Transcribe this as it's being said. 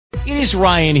It is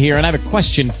Ryan here, and I have a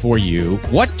question for you.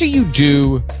 What do you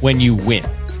do when you win?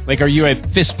 Like, are you a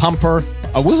fist pumper,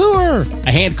 a woohooer,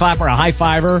 a hand clapper, a high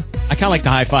fiver? I kind of like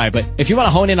the high five, but if you want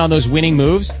to hone in on those winning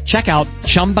moves, check out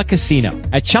Chumba Casino.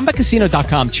 At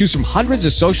ChumbaCasino.com, choose from hundreds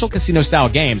of social casino-style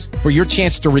games for your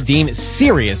chance to redeem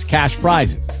serious cash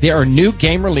prizes. There are new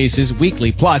game releases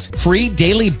weekly, plus free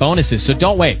daily bonuses, so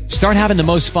don't wait. Start having the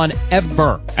most fun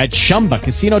ever at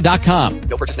ChumbaCasino.com.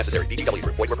 No purchase necessary. VGW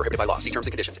Group. Void where prohibited by law. See terms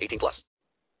and conditions. 18+.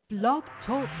 Blog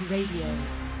Talk Radio.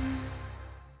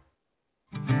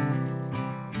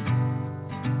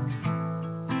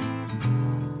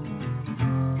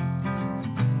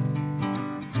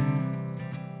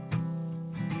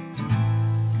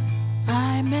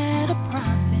 I met a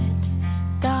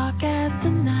prophet, dark as the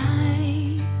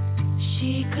night.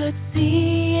 She could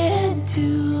see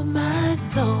into my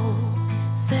soul.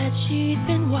 Said she'd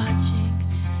been watching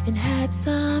and had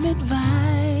some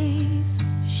advice.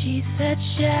 She said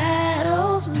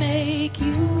shadows make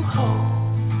you whole.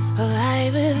 A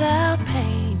life without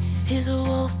pain is a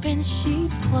wolf in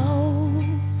sheep's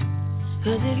clothes.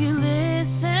 'Cause if you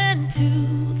listen to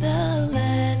the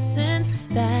lessons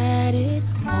that it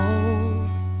holds,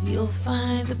 you'll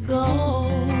find the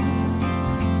gold.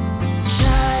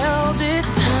 Child, it's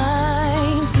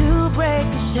time to break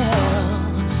the shell.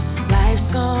 Life's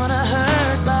gonna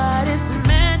hurt, but it's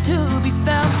meant to be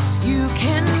felt. You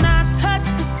cannot touch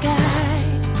the sky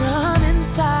from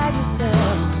inside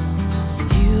yourself.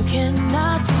 You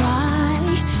cannot fly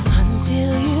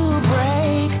until you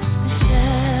break the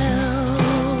shell.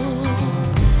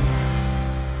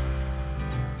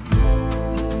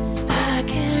 I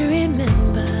can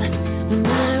remember when I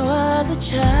was a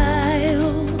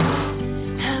child,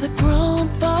 how the grown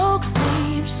folks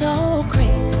seem so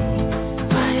crazy.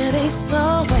 Why are they so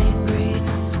angry?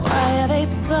 Why are they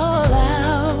so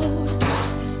loud?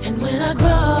 And when I grow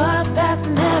up, that's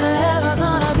never ever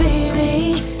gonna be me.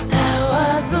 That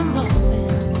was the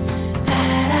moment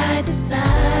that I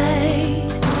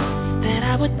decided that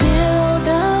I would build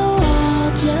a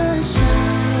wall just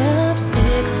shy of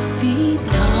 6 feet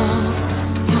tall.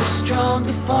 You're strong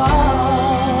to fall.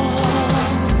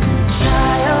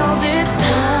 Child, it's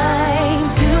time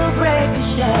to break the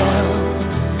shell.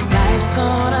 Life's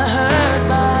gonna hurt,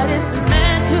 but it's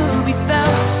meant to be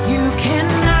felt. You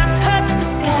cannot touch the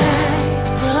sky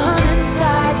from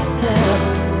inside yourself.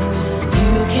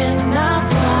 You cannot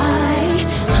fly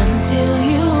until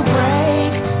you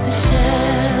break the shell.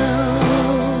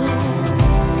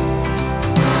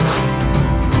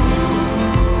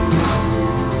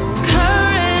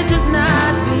 Courage is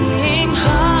not being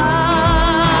hard.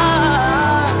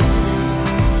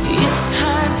 It's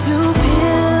time to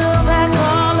peel back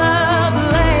all of the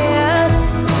layers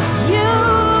you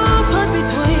put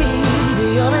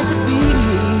between you're meant to be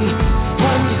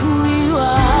and who you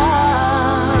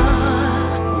are,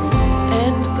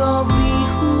 and go be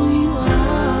who you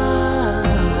are.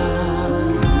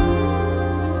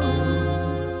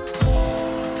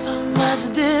 So much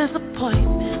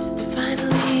disappointment to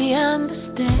finally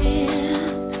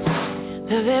understand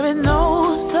that there is no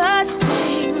such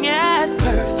thing as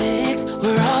perfect.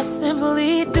 We're all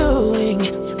simply doing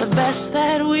the best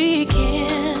that we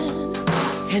can,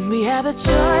 and we have a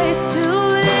choice to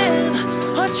live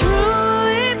or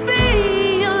truly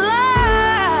be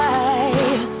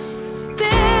alive.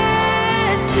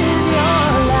 This is your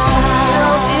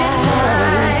life. It's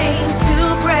time to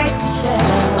break the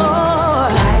shell.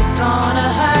 Oh, life's gonna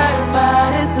hurt, but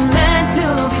it's meant to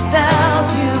be felt.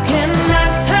 You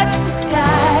cannot touch the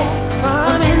sky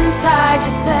from inside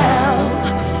yourself.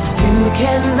 You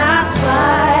cannot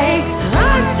fly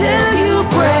until you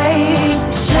break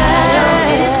the shell.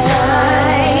 It's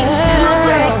time to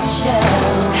break the shell.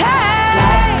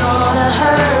 Life's gonna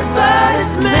hurt, but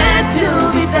it's meant to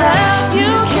be felt.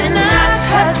 You cannot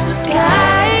touch the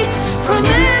sky from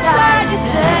inside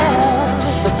yourself.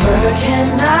 The bird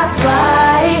cannot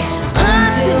fly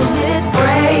until it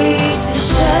breaks the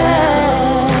shell.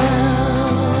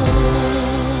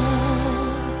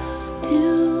 Do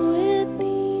with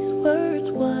these words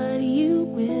what you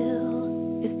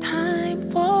will. It's time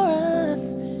for us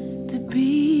to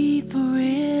be for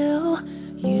real.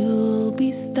 You'll be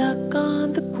stuck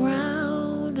on the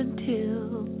ground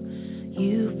until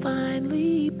you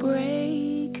finally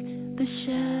break the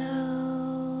shell.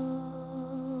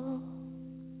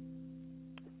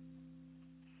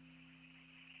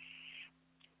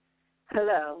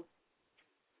 Hello.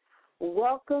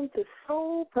 Welcome to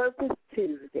Soul Purpose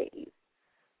Tuesdays.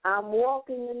 I'm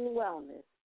walking in wellness,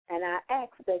 and I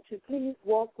ask that you please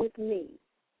walk with me.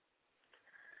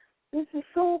 This is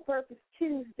Soul Purpose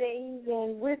Tuesdays,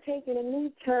 and we're taking a new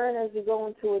turn as we go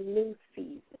into a new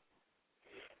season.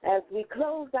 As we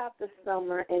close out the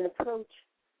summer and approach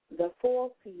the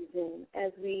fall season,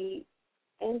 as we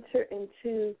enter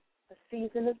into a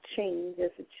season of change,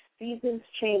 as the seasons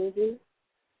changes,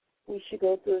 we should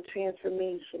go through a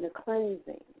transformation, a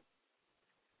cleansing.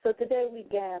 So today we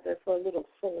gather for a little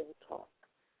soul talk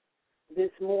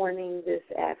this morning, this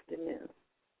afternoon.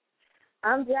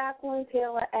 I'm Jacqueline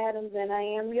Taylor Adams, and I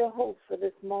am your host for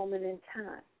this moment in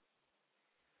time.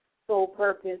 Soul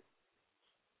Purpose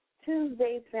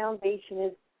Tuesday's foundation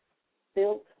is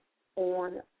built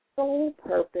on Soul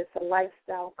Purpose, a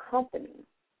lifestyle company.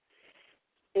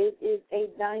 It is a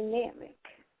dynamic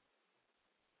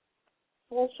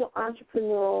social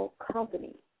entrepreneurial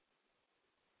company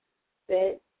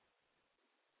that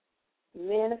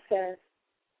manifests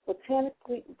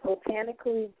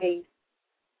botanically based,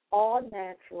 all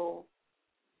natural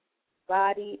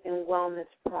body and wellness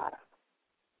products,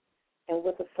 and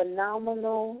with a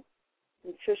phenomenal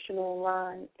nutritional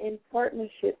line in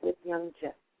partnership with Young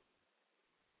Justice.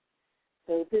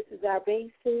 So this is our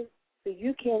basis, so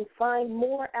you can find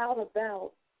more out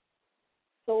about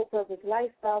Soul Purpose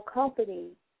Lifestyle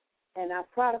Company and our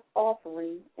product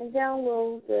offering and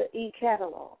download the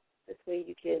e-catalog. This way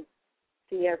you can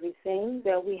see everything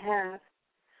that we have.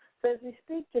 So as we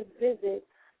speak, just visit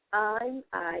I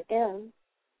am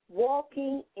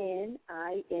walking in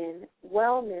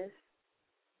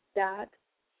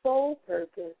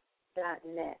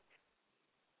wellness.soulpurpose.net.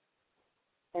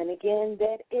 And again,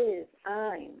 that is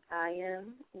I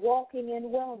am walking in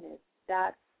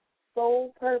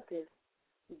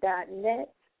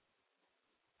wellness.soulpurpose.net.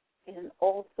 And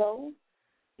also,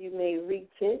 you may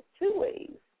reach it two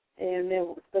ways. And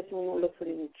then, especially when we look for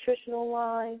the nutritional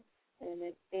line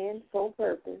and Soul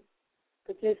Purpose,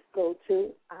 but just go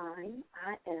to I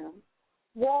am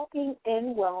walking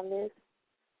in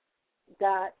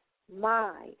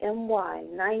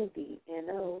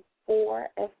wellness.my90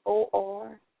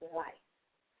 4FOR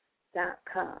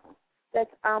life.com.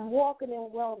 That's I'm walking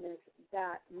in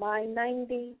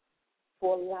wellness.my90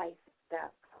 for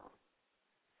life.com.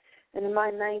 And the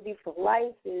My90 for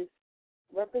Life is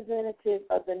representative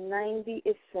of the 90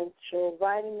 essential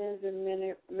vitamins and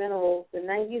minerals, the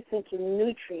 90 essential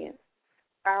nutrients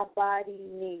our body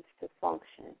needs to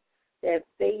function, that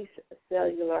base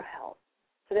cellular health.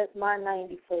 So that's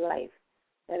My90 for Life.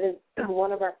 That is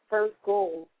one of our first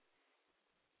goals,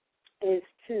 is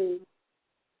to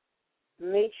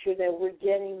make sure that we're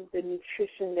getting the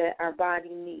nutrition that our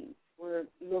body needs. We're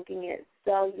looking at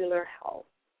cellular health.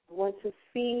 We want to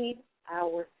feed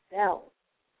our cells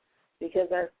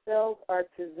because our cells are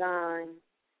designed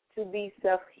to be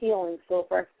self-healing. So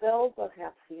if our cells are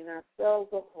healthy and our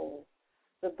cells are whole,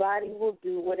 the body will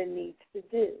do what it needs to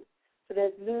do. So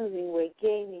that's losing weight,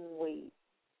 gaining weight,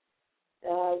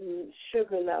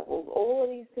 sugar levels, all of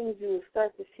these things you will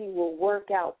start to see will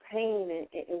work out, pain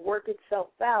and work itself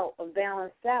out and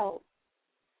balance out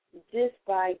just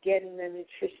by getting the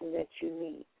nutrition that you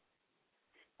need.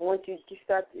 And once you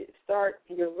start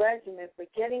your regimen for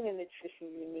getting the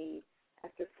nutrition you need,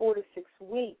 after 4 to 6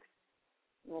 weeks,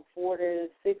 4 to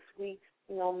 6 weeks,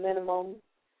 minimum,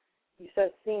 you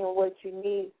start seeing what you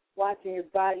need, watching your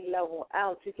body level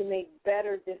out. You can make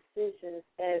better decisions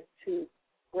as to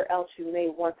where else you may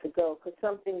want to go, because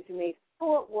some things you may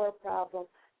thought were a problem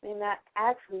may not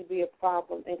actually be a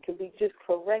problem and can be just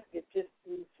corrected just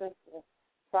through simple,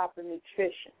 proper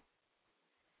nutrition.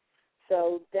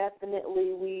 So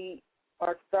definitely we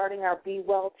are starting our Be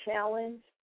Well Challenge.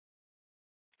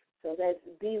 So that's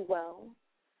Be Well.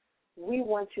 We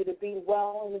want you to be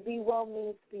well, and to be well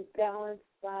means to be balanced,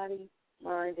 body,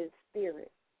 mind, and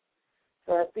spirit.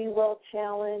 So our Be Well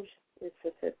Challenge is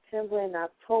for September and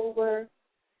October.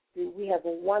 We have a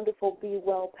wonderful Be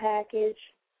Well package.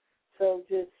 So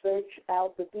just search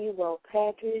out the Be Well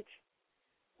package.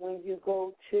 When you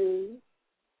go to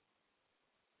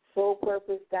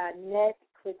soulpurpose.net,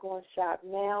 click on Shop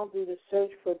Now, do the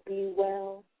search for Be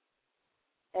Well,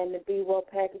 and the Be Well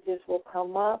packages will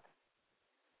come up.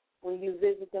 When you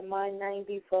visit the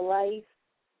My90 for Life,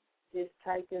 just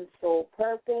type in Soul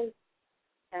Purpose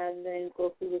and then go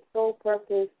through the Soul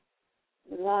Purpose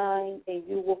line, and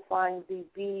you will find the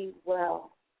Be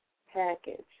Well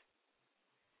package.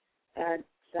 And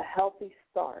the Healthy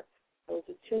Start. Those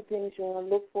are two things you want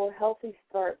to look for: Healthy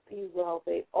Start, Be Well.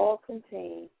 They all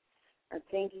contain our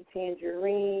Tangy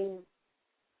Tangerine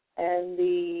and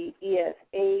the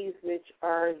ESAs, which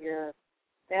are your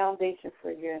foundation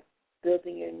for your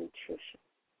building your nutrition.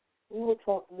 We will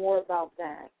talk more about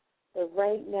that. But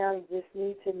right now, you just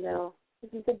need to know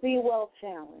this is the Be Well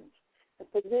Challenge.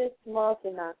 for this month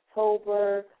in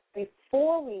October,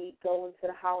 before we go into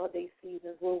the holiday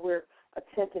seasons where we're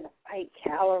attempting to fight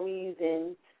calories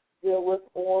and deal with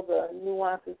all the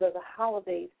nuances of the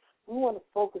holidays, we want to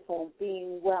focus on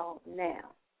being well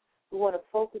now. We want to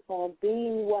focus on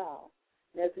being well.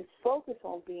 And as we focus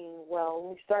on being well,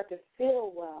 when we start to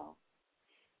feel well,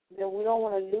 then we don't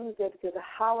want to lose that because the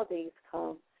holidays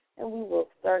come. And we will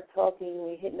start talking when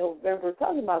we hit November,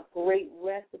 talking about great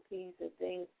recipes and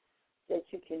things that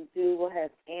you can do. We'll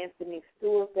have Anthony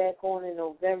Stewart back on in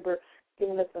November,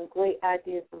 giving us some great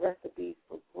ideas and recipes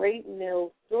for great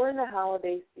meals during the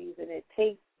holiday season that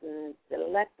taste good,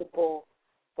 delectable,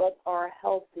 but are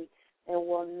healthy and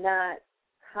will not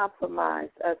compromise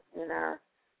us in our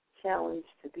challenge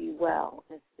to be well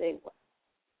and stay well.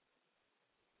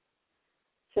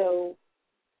 So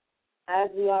as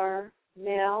we are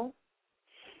now,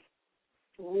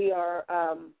 we are,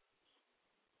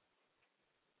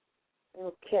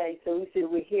 okay, so we said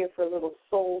we're here for a little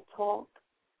soul talk.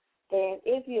 And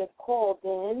if you have called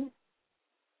in,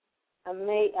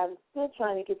 I'm still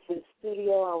trying to get to the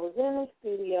studio. I was in the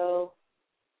studio,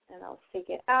 and I was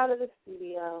taken out of the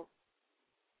studio.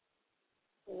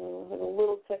 Had a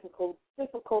little technical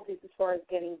difficulties as far as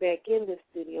getting back in the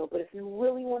studio. But if you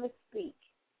really want to speak,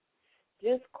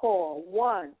 just call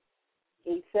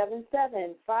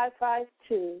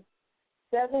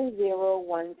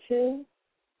 1-877-552-7012,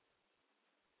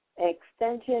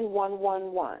 extension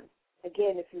 111.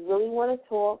 Again, if you really want to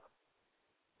talk,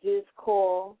 just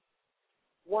call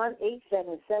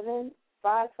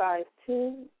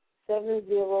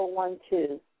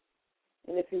 1-877-552-7012.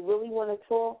 And if you really want to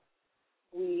talk,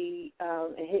 we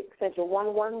hit extension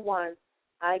 111,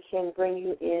 I can bring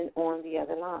you in on the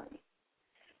other line.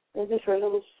 And just for a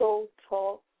little soul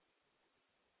talk,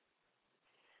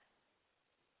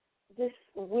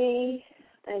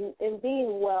 and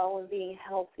being well and being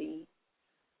healthy,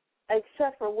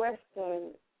 except for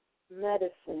Western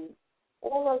medicine,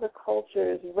 all other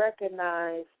cultures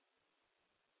recognize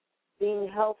being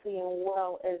healthy and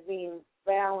well as being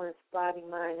balanced body,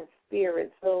 mind, and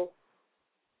spirit. So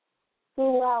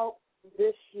throughout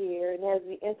this year and as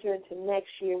we enter into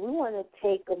next year, we want to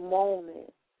take a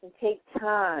moment and take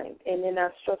time, and in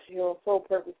our structure here on Soul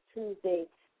Purpose Tuesday,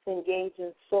 to engage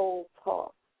in soul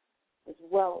talk as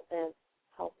well as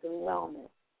health and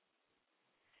wellness.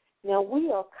 Now,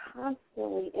 we are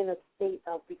constantly in a state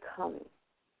of becoming.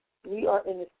 We are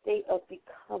in a state of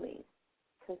becoming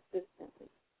consistently.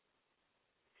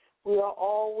 We are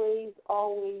always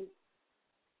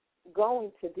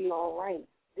going to be all right.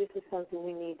 This is something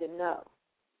we need to know.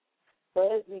 So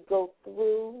as we go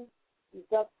through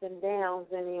these ups and downs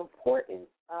and the importance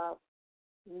of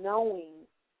knowing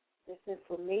this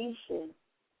information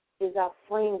is our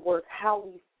framework, how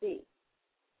we see.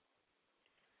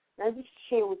 Now, I just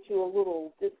share with you a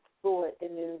little this thought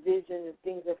and envision and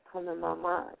things that have come in my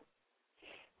mind.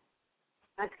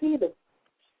 I see the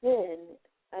sin,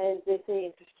 as they say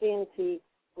in Christianity,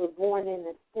 we're born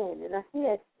into sin. And I see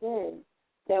that sin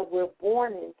that we're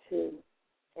born into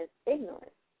as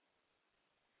ignorance.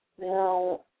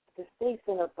 Now, the states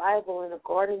in the Bible, in the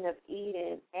Garden of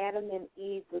Eden, Adam and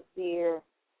Eve were there,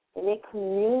 and they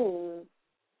communed,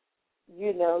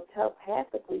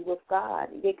 telepathically with God.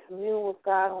 They communed with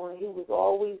God, and He was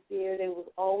always there. They was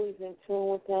always in tune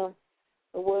with Him.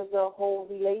 It was a whole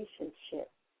relationship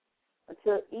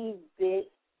until Eve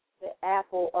bit the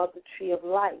apple of the tree of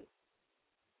life.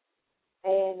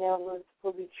 And there was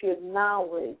supposed to be tree of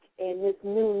knowledge, and this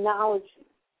new knowledge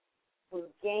was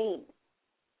gained.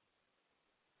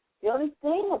 The only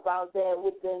thing about that,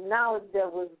 with the knowledge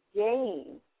that was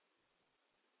gained,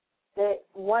 that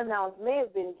one knowledge may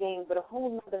have been gained, but a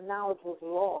whole other knowledge was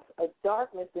lost. A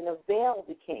darkness and a veil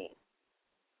became.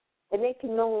 And they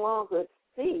can no longer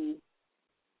see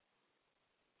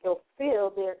or feel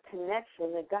their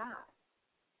connection to God.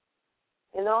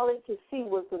 And all they could see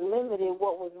was the limited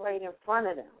what was right in front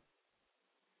of them.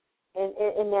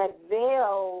 And that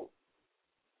veil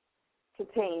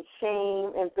contained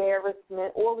shame,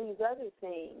 embarrassment, all these other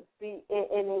things,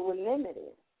 and they were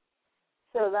limited.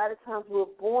 So a lot of times we're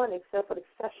born, except for the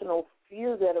exceptional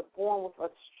few that are born with a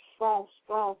strong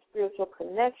spiritual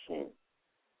connection,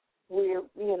 we're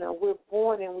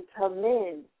born and we come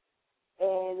in,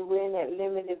 and we're in that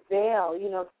limited veil.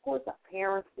 Of course, our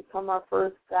parents become our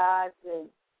first gods, and,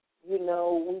 we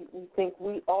think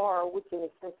we are, which in a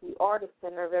sense we are the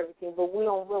center of everything, but we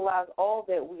don't realize all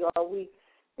that we are. We,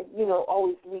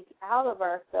 always reach out of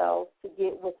ourselves to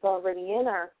get what's already in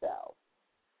ourselves.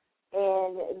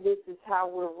 And this is how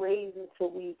we're raised until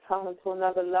we come into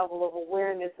another level of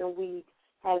awareness, and we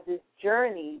have this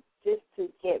journey just to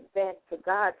get back to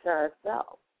God, to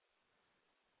ourselves.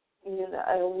 You know,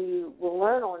 and we will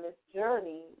learn on this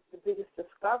journey, the biggest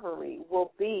discovery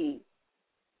will be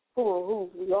who and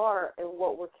whose we are and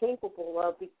what we're capable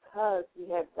of, because we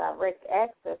have direct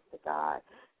access to God.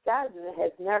 God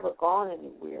has never gone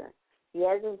anywhere. He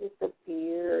hasn't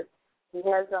disappeared. He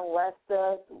hasn't left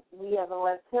us. We haven't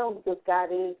left him, because God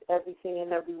is everything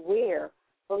and everywhere.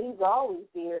 So he's always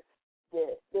there.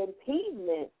 The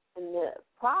impediment and the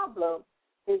problem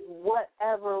is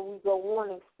whatever we go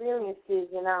on experiences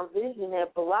in our vision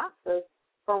that blocks us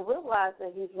from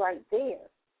realizing he's right there.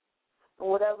 And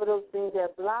whatever those things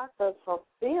that block us from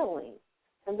feeling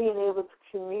and being able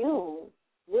to commune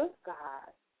with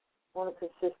God on a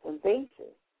consistent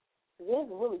basis, it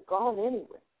hasn't really gone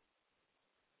anywhere.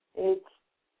 It's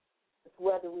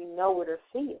whether we know it or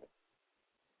see it.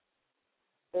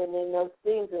 And then those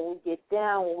things, when we get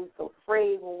down, when we feel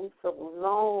afraid, when we feel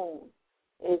alone,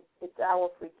 it's our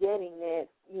forgetting that,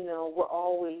 you know, we're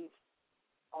always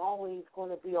going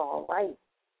to be all right.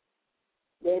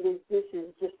 That is, this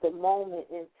is just a moment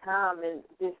in time, and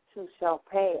this too shall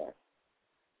pass.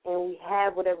 And we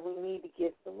have whatever we need to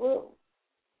get through.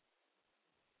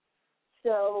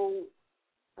 So,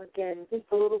 again, just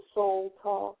a little soul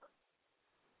talk.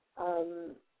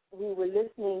 We were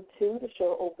listening to the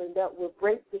show opened up with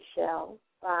Break the Shell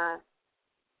by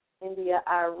India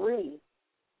Arie.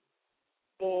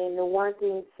 And the one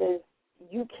thing says,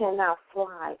 you cannot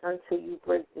fly until you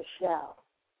break the shell.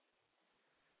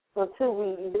 So until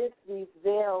we lift these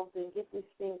veils and get these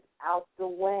things out the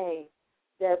way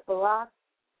that block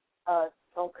us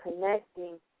from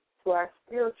connecting to our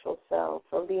spiritual self,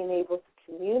 from being able to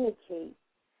communicate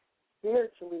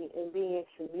spiritually and being in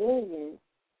communion,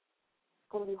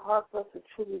 it's going to be hard for us to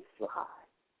truly fly.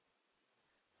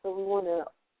 So we want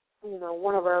to, you know,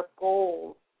 one of our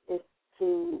goals is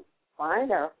to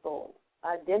find our soul,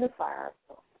 identify our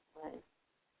soul, right?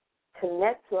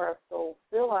 Connect to our soul,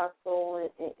 feel our soul,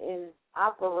 and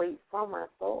operate from our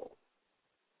soul.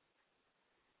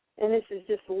 And this is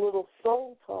just a little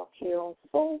soul talk here on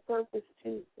Soul Purpose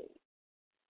Tuesday.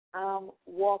 I'm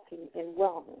walking in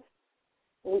wellness.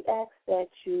 We ask that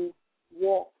you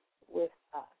walk with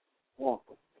us. Walk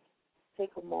with me.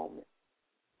 Take a moment.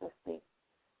 Let's think.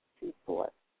 Two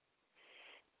thoughts.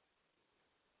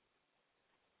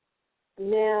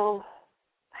 Now,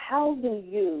 how do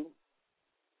you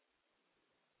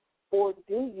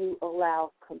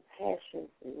allow compassion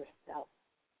for yourself?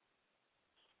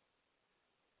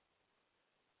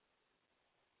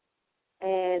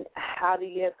 And how do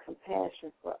you have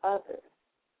compassion for others?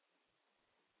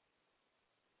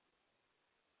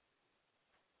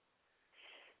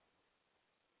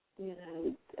 You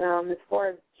know, as far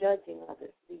as judging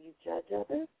others, do you judge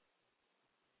others?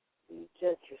 Do you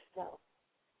judge yourself?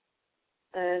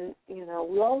 And, you know,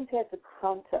 we always have to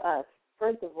come to us.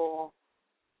 First of all,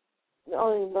 the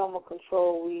only normal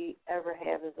control we ever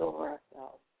have is over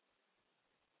ourselves.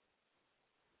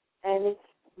 And it's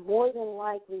more than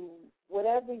likely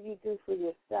whatever you do for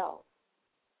yourself,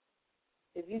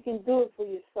 if you can do it for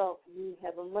yourself, you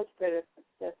have a much better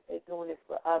success at doing it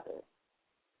for others.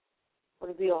 Or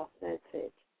to be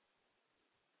authentic.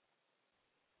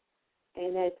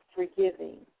 And that's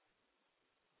forgiving.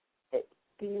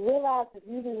 Do you realize if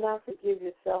you do not forgive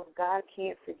yourself, God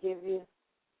can't forgive you?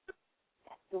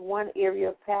 That's the one area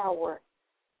of power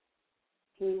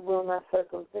He will not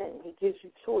circumvent. He gives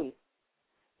you choice.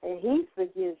 And He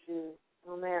forgives you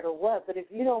no matter what. But if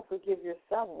you don't forgive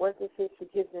yourself, what does His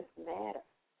forgiveness matter?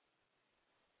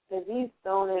 Because He's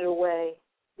thrown it away,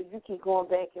 but you keep going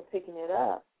back and picking it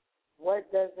up.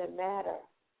 What does it matter?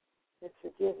 It's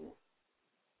forgiveness.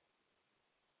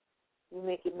 You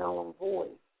make it null and void.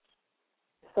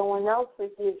 If someone else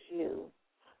forgives you,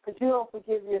 but you don't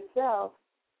forgive yourself,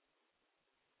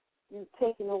 you've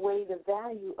taken away the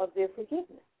value of their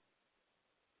forgiveness.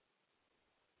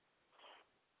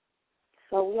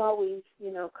 So we always,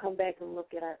 you know, come back and look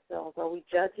at ourselves. Are we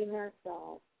judging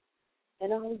ourselves?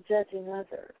 And are we judging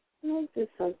others? You know,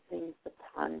 just some things to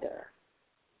ponder.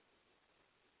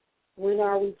 When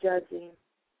are we judging?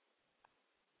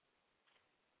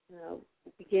 You know,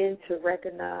 begin to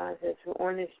recognize as we're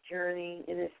on this journey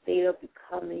in a state of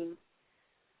becoming,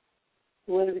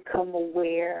 we want to become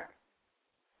aware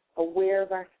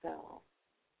of ourselves,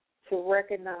 to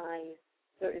recognize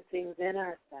certain things in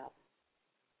ourselves.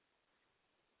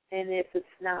 And if it's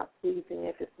not pleasing,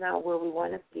 if it's not where we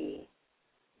want to be,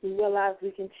 we realize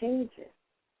we can change it.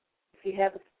 If you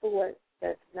have a thought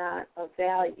that's not of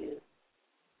value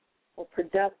or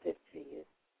productive to you,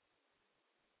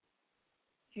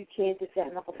 you can't just say,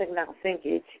 I'm not going to think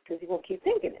it, because you're going to keep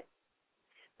thinking it.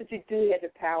 But you do have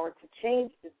the power to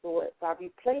change the thought by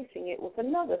replacing it with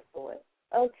another thought.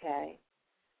 Okay,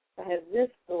 I have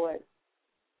this thought.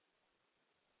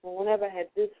 Well, whenever I have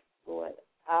this thought,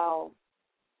 I'll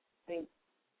think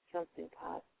something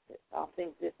positive. I'll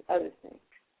think this other thing.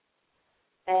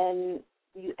 And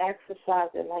you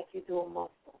exercise it like you do a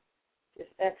muscle.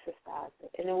 Just exercise it,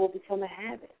 and it will become a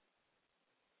habit.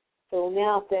 So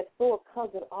now if that thought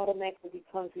comes, it automatically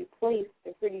becomes replaced,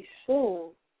 and pretty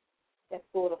soon that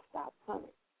thought will stop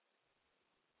coming.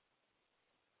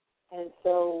 And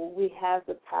so we have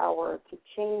the power to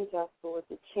change our thought,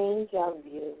 to change our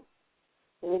view,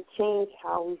 and to change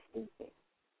how we see things.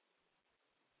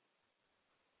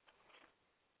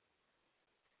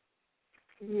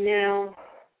 Now,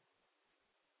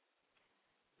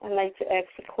 I'd like to ask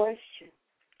a question.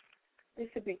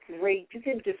 This would be great. You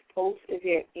can just post if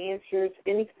you have answers,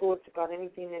 any thoughts about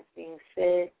anything that's being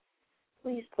said.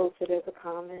 Please post it as a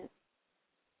comment.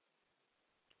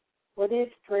 What is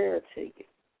prayer to you?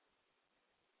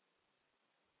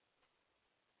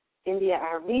 India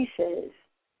Ari says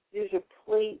there's a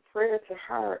place, prayer to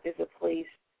her is a place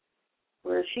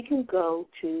where she can go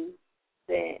to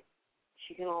that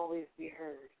she can always be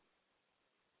heard.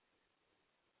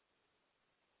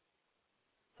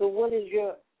 So what is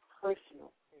your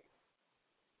personal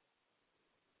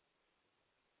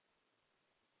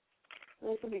prayer?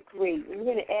 This will be great. We're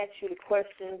going to ask you the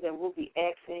questions that we'll be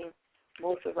asking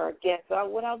most of our guests. So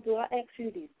what I'll do, I'll ask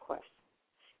you these questions.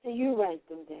 And you write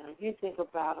them down. You think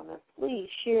about them. And please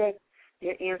share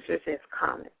your answers as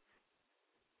comments.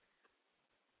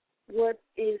 What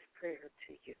is prayer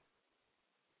to you?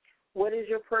 What is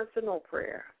your personal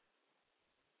prayer?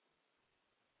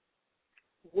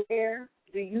 Where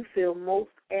do you feel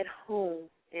most at home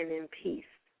and in peace?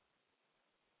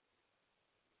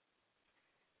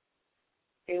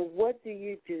 And what do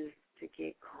you do to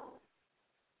get calm?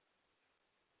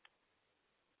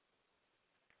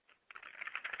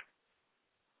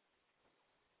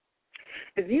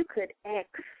 If you could ask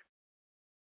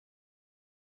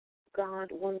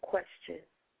God one question,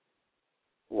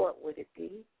 what would it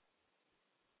be?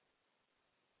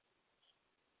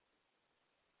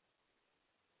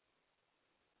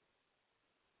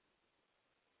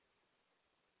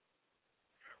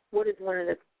 What is one of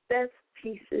the best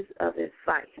pieces of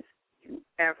advice you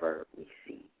ever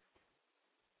received?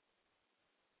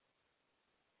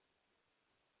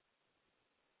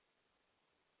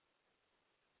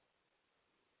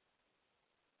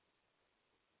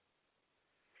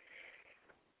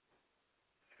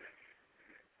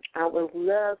 I would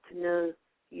love to know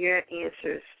your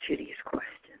answers to these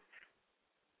questions.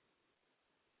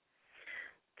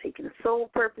 Taking a Soul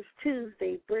Purpose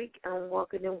Tuesday break on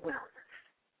Walking in Wellness.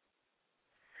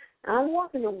 On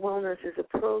Walking in Wellness is a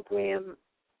program.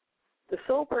 The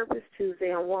Soul Purpose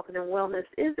Tuesday on Walking in Wellness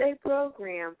is a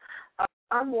program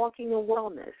on Walking in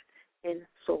Wellness and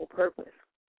Soul Purpose,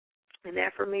 an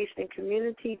affirmation and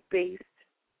community-based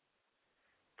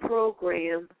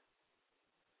program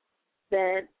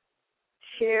that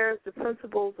shares the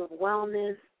principles of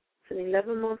wellness. It's an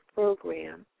 11-month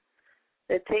program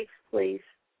that takes place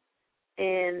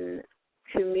in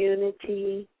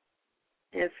community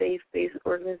and faith-based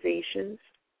organizations,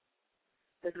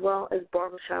 as well as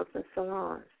barbershops and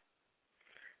salons.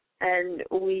 And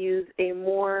we use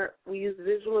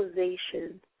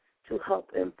visualization to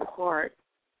help impart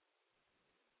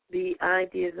the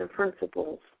ideas and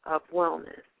principles of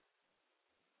wellness.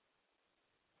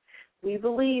 We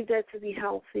believe that to be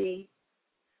healthy,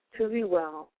 to be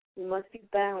well, we must be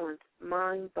balanced,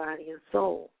 mind, body, and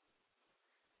soul.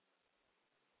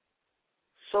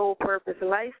 Soul Purpose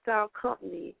Lifestyle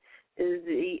Company is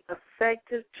the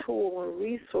effective tool and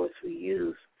resource we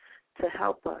use to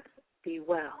help us be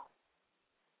well.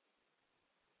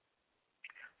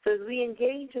 So as we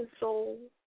engage in soul,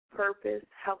 purpose,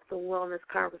 health, and wellness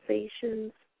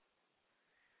conversations,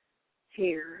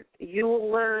 here, you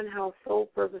will learn how Soul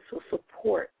Purpose will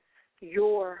support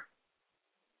your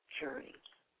journey.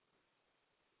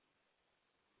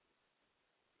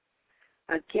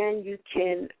 Again, you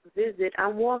can visit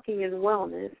I'm Walking in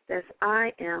Wellness. That's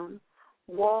I am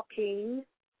walking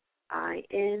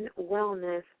in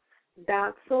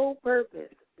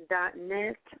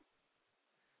wellness.soulpurpose.net,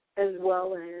 as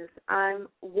well as I'm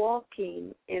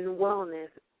walking in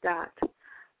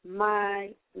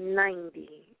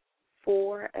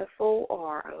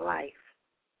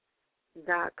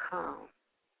wellness.my94life.com.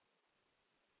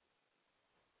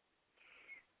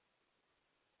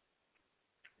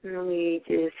 And we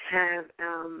just have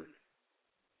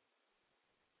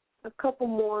a couple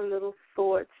more little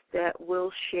thoughts that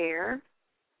we'll share.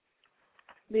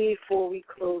 before we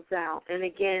close out. And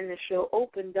again, the show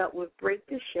opened up with Break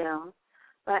the Shell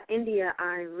by India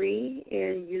Irie,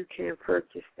 and you can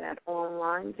purchase that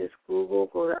online. Just Google,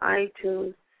 go to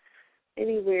iTunes,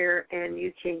 anywhere, and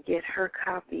you can get her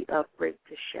copy of Break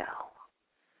the Shell.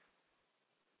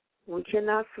 We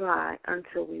cannot fly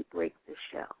until we break the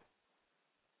shell.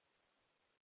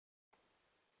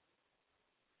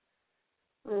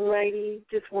 Alrighty,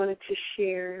 just wanted to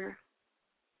share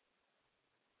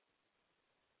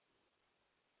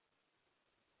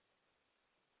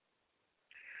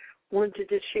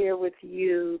with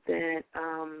you that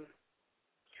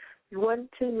we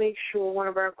want to make sure one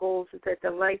of our goals is that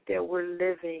the life that we're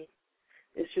living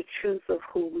is the truth of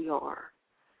who we are.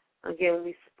 Again,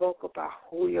 we spoke about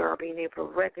who we are, being able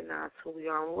to recognize who we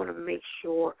are. We want to make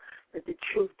sure that the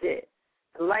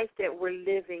life that we're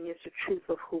living is the truth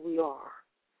of who we are.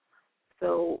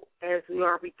 So as we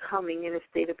are becoming, in a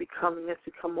state of becoming, let's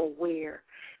become aware.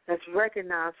 Let's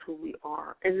recognize who we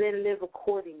are and then live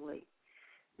accordingly.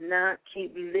 Not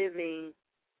keep living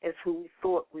as who we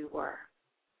thought we were,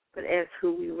 but as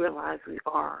who we realize we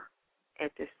are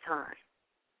at this time.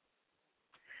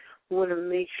 We want to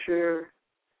make sure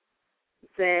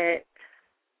that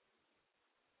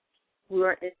we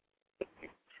are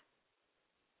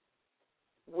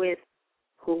with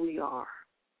who we are.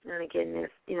 And again,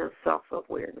 this,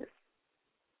 self-awareness.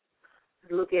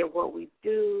 Look at what we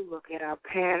do, look at our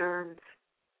patterns.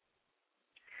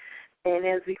 And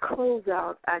as we close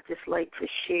out, I'd just like to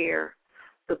share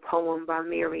the poem by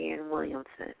Marianne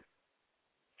Williamson,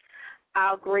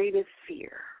 Our Greatest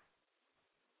Fear.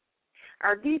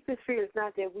 Our deepest fear is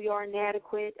not that we are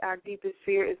inadequate. Our deepest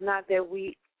fear is not that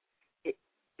we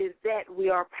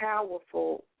are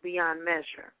powerful beyond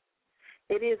measure.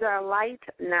 It is our light,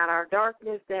 not our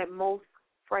darkness, that most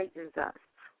frightens us.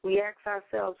 We ask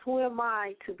ourselves, who am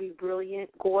I to be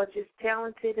brilliant, gorgeous,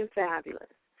 talented, and fabulous?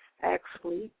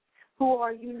 Actually, who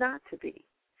are you not to be?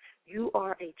 You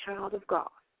are a child of God.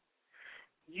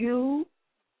 Your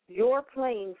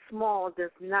playing small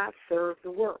does not serve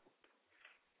the world.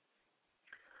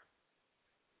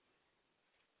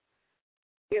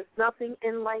 There's nothing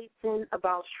enlightening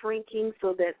about shrinking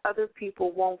so that other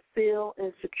people won't feel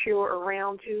insecure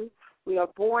around you. We are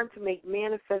born to make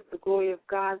manifest the glory of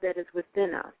God that is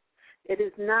within us. It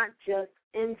is not just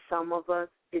in some of us,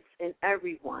 it's in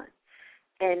everyone.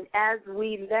 And as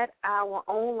we let our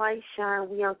own light shine,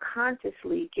 we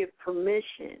unconsciously give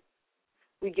permission.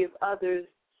 We give other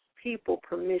people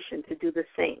permission to do the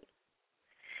same.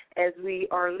 As we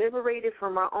are liberated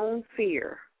from our own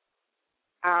fear,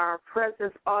 our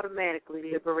presence automatically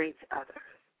liberates others.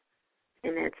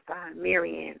 And that's by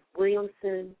Marianne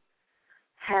Williamson.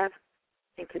 Have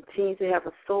and continue to have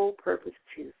a Soul Purpose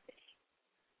Tuesday.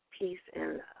 Peace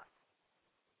and love.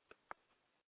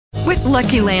 With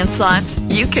Lucky Land Slots,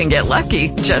 you can get lucky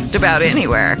just about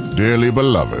anywhere. Dearly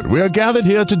beloved, we are gathered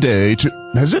here today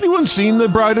to... Has anyone seen the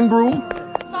bride and groom?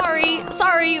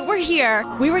 Sorry, we're here.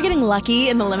 We were getting lucky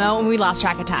in the limo and we lost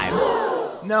track of time.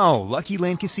 No, Lucky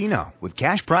Land Casino, with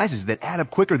cash prizes that add up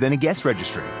quicker than a guest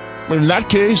registry. In that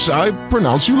case, I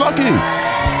pronounce you lucky.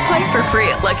 Play for free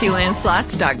at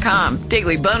LuckyLandSlots.com.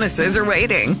 Daily bonuses are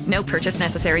waiting. No purchase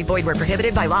necessary. Void where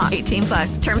prohibited by law.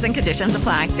 18+. Terms and conditions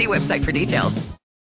apply. See website for details.